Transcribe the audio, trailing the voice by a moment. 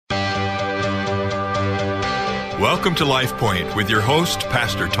Welcome to Life Point with your host,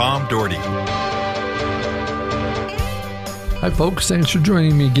 Pastor Tom Dougherty. Hi, folks. Thanks for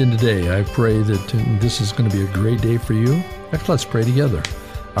joining me again today. I pray that this is going to be a great day for you. In fact, let's pray together.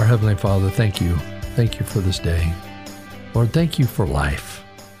 Our Heavenly Father, thank you. Thank you for this day. Lord, thank you for life.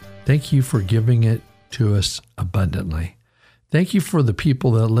 Thank you for giving it to us abundantly. Thank you for the people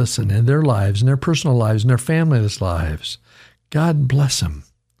that listen in their lives, in their personal lives, in their families' lives. God bless them.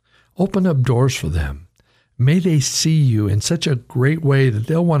 Open up doors for them. May they see you in such a great way that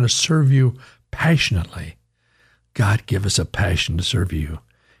they'll want to serve you passionately. God, give us a passion to serve you.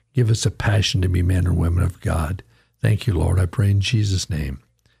 Give us a passion to be men and women of God. Thank you, Lord. I pray in Jesus' name.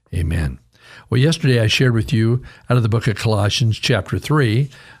 Amen. Well, yesterday I shared with you out of the book of Colossians, chapter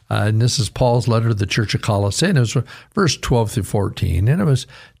 3, and this is Paul's letter to the Church of Colossae, and it was verse 12 through 14, and it was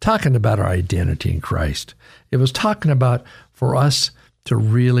talking about our identity in Christ. It was talking about for us to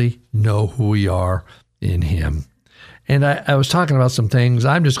really know who we are in Him. And I was talking about some things.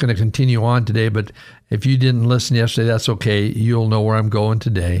 I'm just going to continue on today, but if you didn't listen yesterday, that's okay. You'll know where I'm going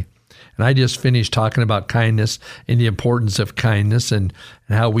today. And I just finished talking about kindness and the importance of kindness and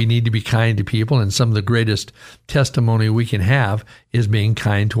how we need to be kind to people. And some of the greatest testimony we can have is being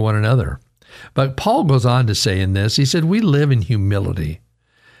kind to one another. But Paul goes on to say in this, he said, we live in humility.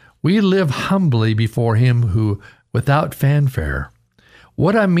 We live humbly before Him who, without fanfare.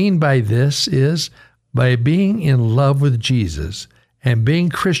 What I mean by this is, by being in love with Jesus and being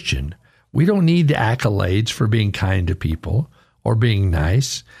Christian, we don't need accolades for being kind to people or being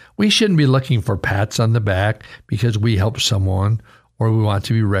nice. We shouldn't be looking for pats on the back because we helped someone or we want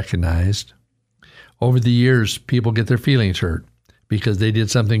to be recognized. Over the years, people get their feelings hurt because they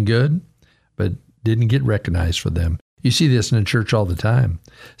did something good but didn't get recognized for them. You see this in the church all the time.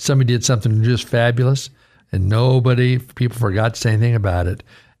 Somebody did something just fabulous and people forgot to say anything about it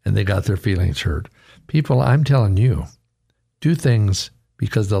and they got their feelings hurt. People, I'm telling you, do things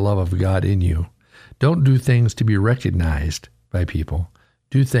because of the love of God in you. Don't do things to be recognized by people.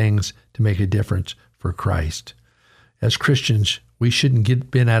 Do things to make a difference for Christ. As Christians, we shouldn't get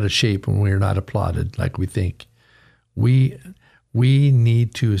bent out of shape when we are not applauded like we think. We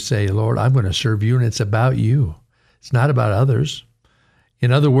need to say, Lord, I'm going to serve you, and it's about you. It's not about others.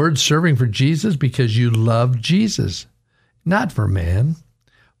 In other words, serving for Jesus because you love Jesus, not for man.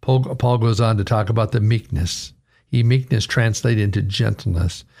 Paul goes on to talk about the meekness. Meekness translated into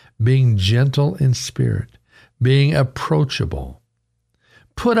gentleness, being gentle in spirit, being approachable.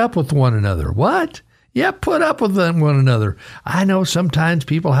 Put up with one another. What? Yeah, put up with one another. I know sometimes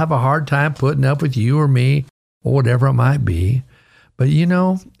people have a hard time putting up with you or me or whatever it might be. But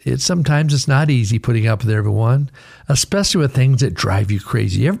sometimes it's not easy putting up with everyone, especially with things that drive you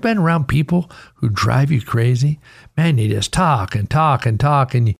crazy. You ever been around people who drive you crazy? Man, you just talk and talk and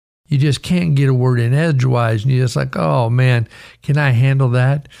talk, and you just can't get a word in edgewise, and you're just like, oh, man, can I handle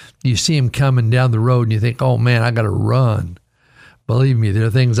that? You see them coming down the road, and you think, oh, man, I got to run. Believe me, there are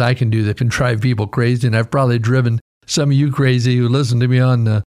things I can do that can drive people crazy, and I've probably driven some of you crazy who listen to me on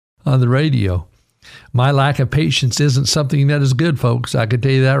the radio. My lack of patience isn't something that is good, folks. I can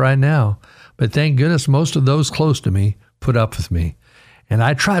tell you that right now. But thank goodness most of those close to me put up with me. And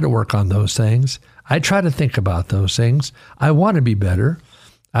I try to work on those things. I try to think about those things. I want to be better.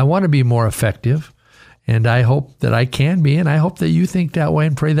 I want to be more effective. And I hope that I can be. And I hope that you think that way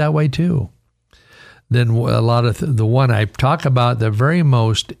and pray that way too. Then a lot of the one I talk about the very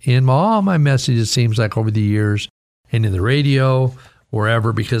most in all my messages, seems like over the years, and in the radio,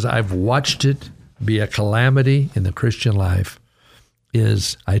 wherever, because I've watched it be a calamity in the Christian life,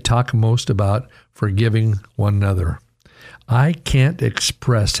 is I talk most about forgiving one another. I can't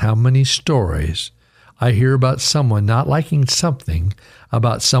express how many stories I hear about someone not liking something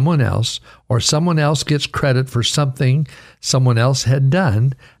about someone else, or someone else gets credit for something someone else had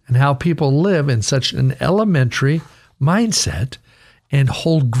done, and how people live in such an elementary mindset and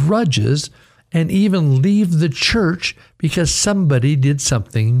hold grudges and even leave the church because somebody did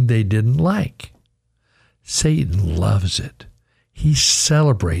something they didn't like. Satan loves it. He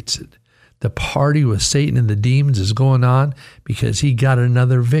celebrates it. The party with Satan and the demons is going on because he got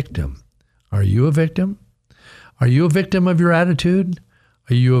another victim. Are you a victim? Are you a victim of your attitude?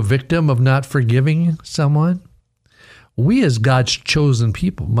 Are you a victim of not forgiving someone? We as God's chosen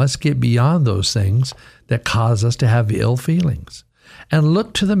people must get beyond those things that cause us to have ill feelings and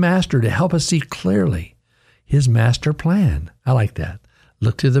look to the Master to help us see clearly His master plan. I like that.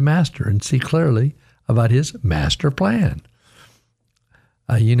 Look to the Master and see clearly about His master plan.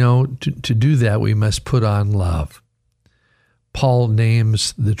 To do that, we must put on love. Paul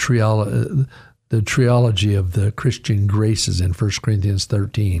names the trilogy of the Christian graces in 1 Corinthians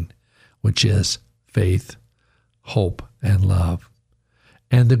 13, which is faith, hope, and love.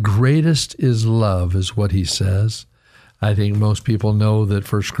 And the greatest is love, is what he says. I think most people know that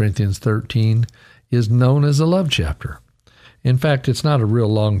 1 Corinthians 13 is known as a love chapter. In fact, it's not a real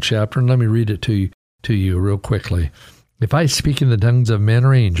long chapter, and let me read it to you real quickly. If I speak in the tongues of men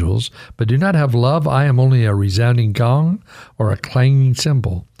or angels, but do not have love, I am only a resounding gong or a clanging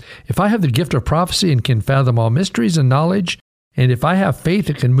cymbal. If I have the gift of prophecy and can fathom all mysteries and knowledge, and if I have faith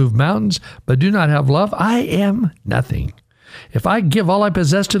that can move mountains, but do not have love, I am nothing. If I give all I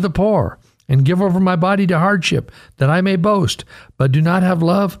possess to the poor, and give over my body to hardship, that I may boast, but do not have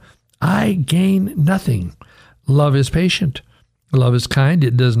love, I gain nothing. Love is patient. Love is kind.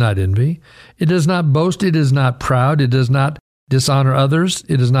 It does not envy. It does not boast. It is not proud. It does not dishonor others.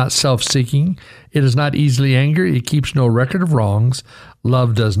 It is not self-seeking. It is not easily angered. It keeps no record of wrongs.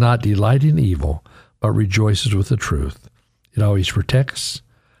 Love does not delight in evil, but rejoices with the truth. It always protects,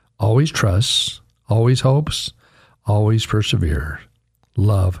 always trusts, always hopes, always perseveres.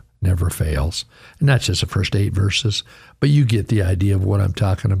 Love never fails. And that's just the first 8 verses, but you get the idea of what I'm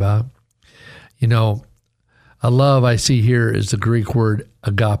talking about. You know, a love I see here is the Greek word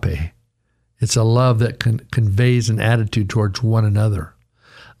agape. It's a love that conveys an attitude towards one another.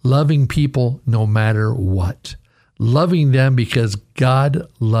 Loving people no matter what. Loving them because God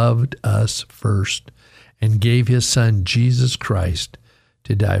loved us first and gave his son, Jesus Christ,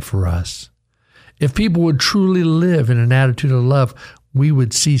 to die for us. If people would truly live in an attitude of love, we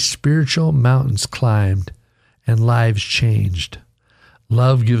would see spiritual mountains climbed and lives changed.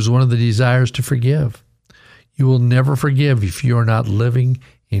 Love gives one of the desires to forgive. You will never forgive if you are not living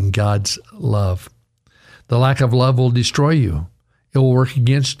in God's love. The lack of love will destroy you. It will work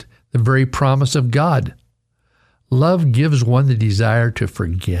against the very promise of God. Love gives one the desire to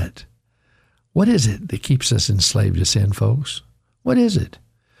forget. What is it that keeps us enslaved to sin, folks? What is it?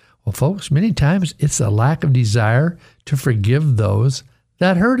 Well, folks, many times it's a lack of desire to forgive those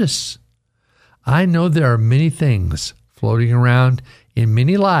that hurt us. I know there are many things floating around in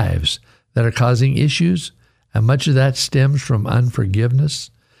many lives that are causing issues, and much of that stems from unforgiveness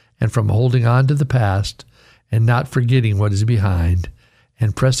and from holding on to the past and not forgetting what is behind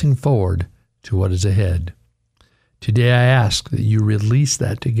and pressing forward to what is ahead. Today I ask that you release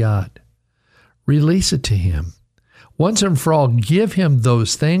that to God. Release it to him. Once and for all, give him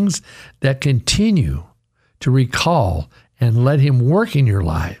those things that continue to recall and let him work in your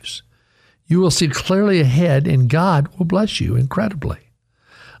lives. You will see clearly ahead, and God will bless you incredibly.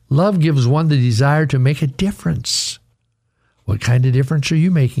 Love gives one the desire to make a difference. What kind of difference are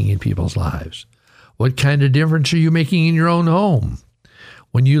you making in people's lives? What kind of difference are you making in your own home?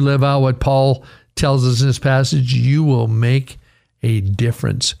 When you live out what Paul tells us in this passage, you will make a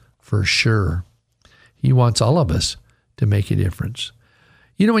difference for sure. He wants all of us to make a difference.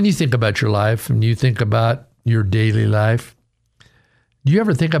 You know, when you think about your life and you think about your daily life, do you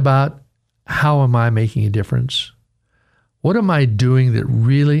ever think about, how am I making a difference? What am I doing that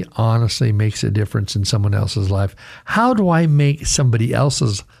really honestly makes a difference in someone else's life? How do I make somebody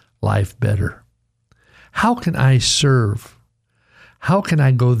else's life better? How can I serve? How can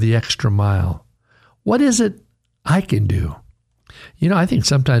I go the extra mile? What is it I can do? You know, I think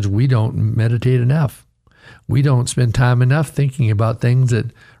sometimes we don't meditate enough. We don't spend time enough thinking about things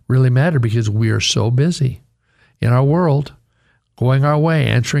that really matter because we are so busy in our world, going our way,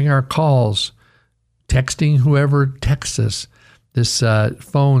 answering our calls, texting whoever texts us. This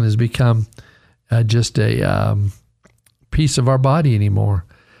phone has become just a piece of our body anymore.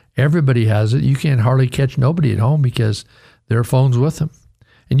 Everybody has it. You can't hardly catch nobody at home because their phone's with them.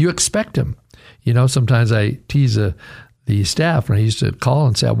 And you expect them. You know, sometimes I tease the staff, and I used to call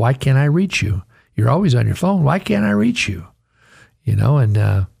and say, why can't I reach you? You're always on your phone. Why can't I reach you? You know,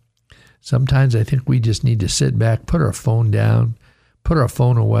 and sometimes I think we just need to sit back, put our phone down, put our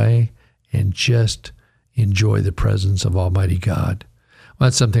phone away, and just enjoy the presence of Almighty God. Well,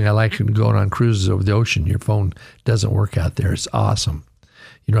 that's something I like going on cruises over the ocean. Your phone doesn't work out there. It's awesome.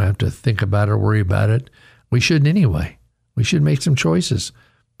 You don't have to think about it or worry about it. We shouldn't anyway. We should make some choices.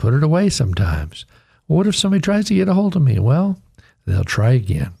 Put it away sometimes. What if somebody tries to get a hold of me? Well, they'll try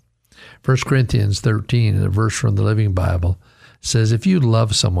again. 1 Corinthians 13, a verse from the Living Bible, says, if you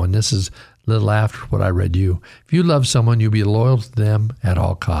love someone, this is a little after what I read you, if you love someone, you'll be loyal to them at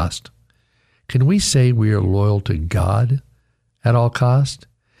all cost. Can we say we are loyal to God at all cost?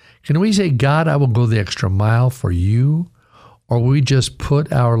 Can we say, God, I will go the extra mile for you? Or will we just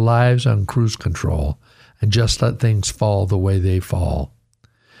put our lives on cruise control and just let things fall the way they fall?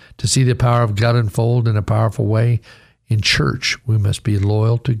 To see the power of God unfold in a powerful way in church, we must be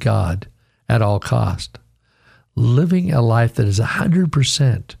loyal to God at all cost, living a life that is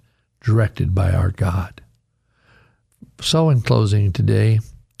 100% directed by our God. So in closing today,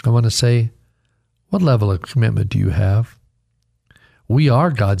 I want to say, what level of commitment do you have? We are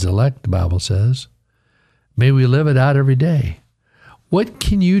God's elect, the Bible says. May we live it out every day. What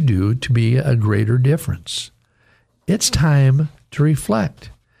can you do to be a greater difference? It's time to reflect.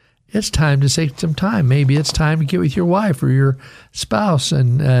 It's time to take some time. Maybe it's time to get with your wife or your spouse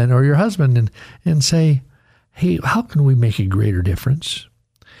and or your husband and say, hey, how can we make a greater difference?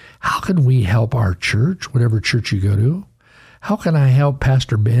 How can we help our church, whatever church you go to? How can I help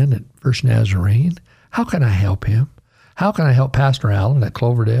Pastor Ben at First Nazarene? How can I help him? How can I help Pastor Allen at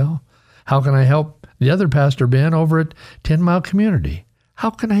Cloverdale? How can I help the other Pastor Ben over at 10 Mile Community?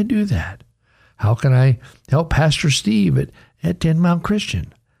 How can I do that? How can I help Pastor Steve at 10 Mile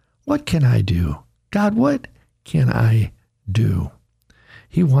Christian? What can I do? God, what can I do?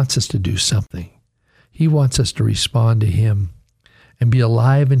 He wants us to do something. He wants us to respond to him and be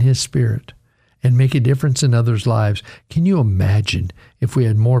alive in his spirit and make a difference in others' lives. Can you imagine if we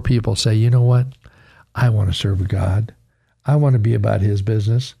had more people say, you know what? I want to serve God. I want to be about his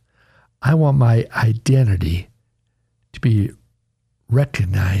business. I want my identity to be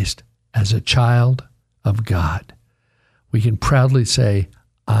recognized as a child of God. We can proudly say,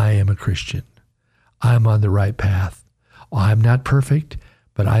 I am a Christian. I'm on the right path. I'm not perfect,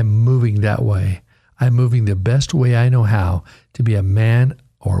 but I'm moving that way. I'm moving the best way I know how to be a man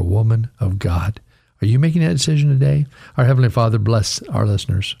or a woman of God. Are you making that decision today? Our Heavenly Father, bless our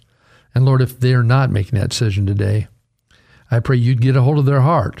listeners. And Lord, if they're not making that decision today, I pray you'd get a hold of their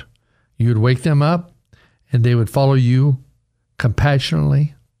heart. You would wake them up and they would follow you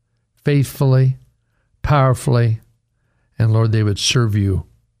compassionately, faithfully, powerfully, and Lord, they would serve you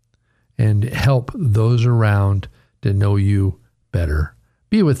and help those around to know you better.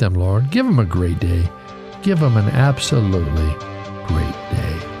 Be with them, Lord. Give them a great day. Give them an absolutely great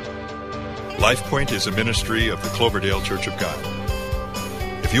day. LifePoint is a ministry of the Cloverdale Church of God.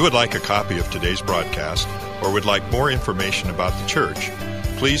 If you would like a copy of today's broadcast or would like more information about the church,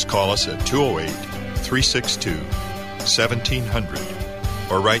 please call us at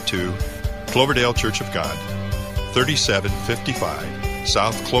 208-362-1700 or write to Cloverdale Church of God, 3755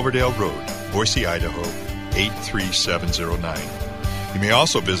 South Cloverdale Road, Boise, Idaho, 83709. You may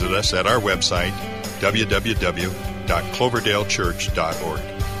also visit us at our website, www.cloverdalechurch.org.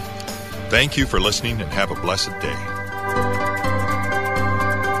 Thank you for listening and have a blessed day.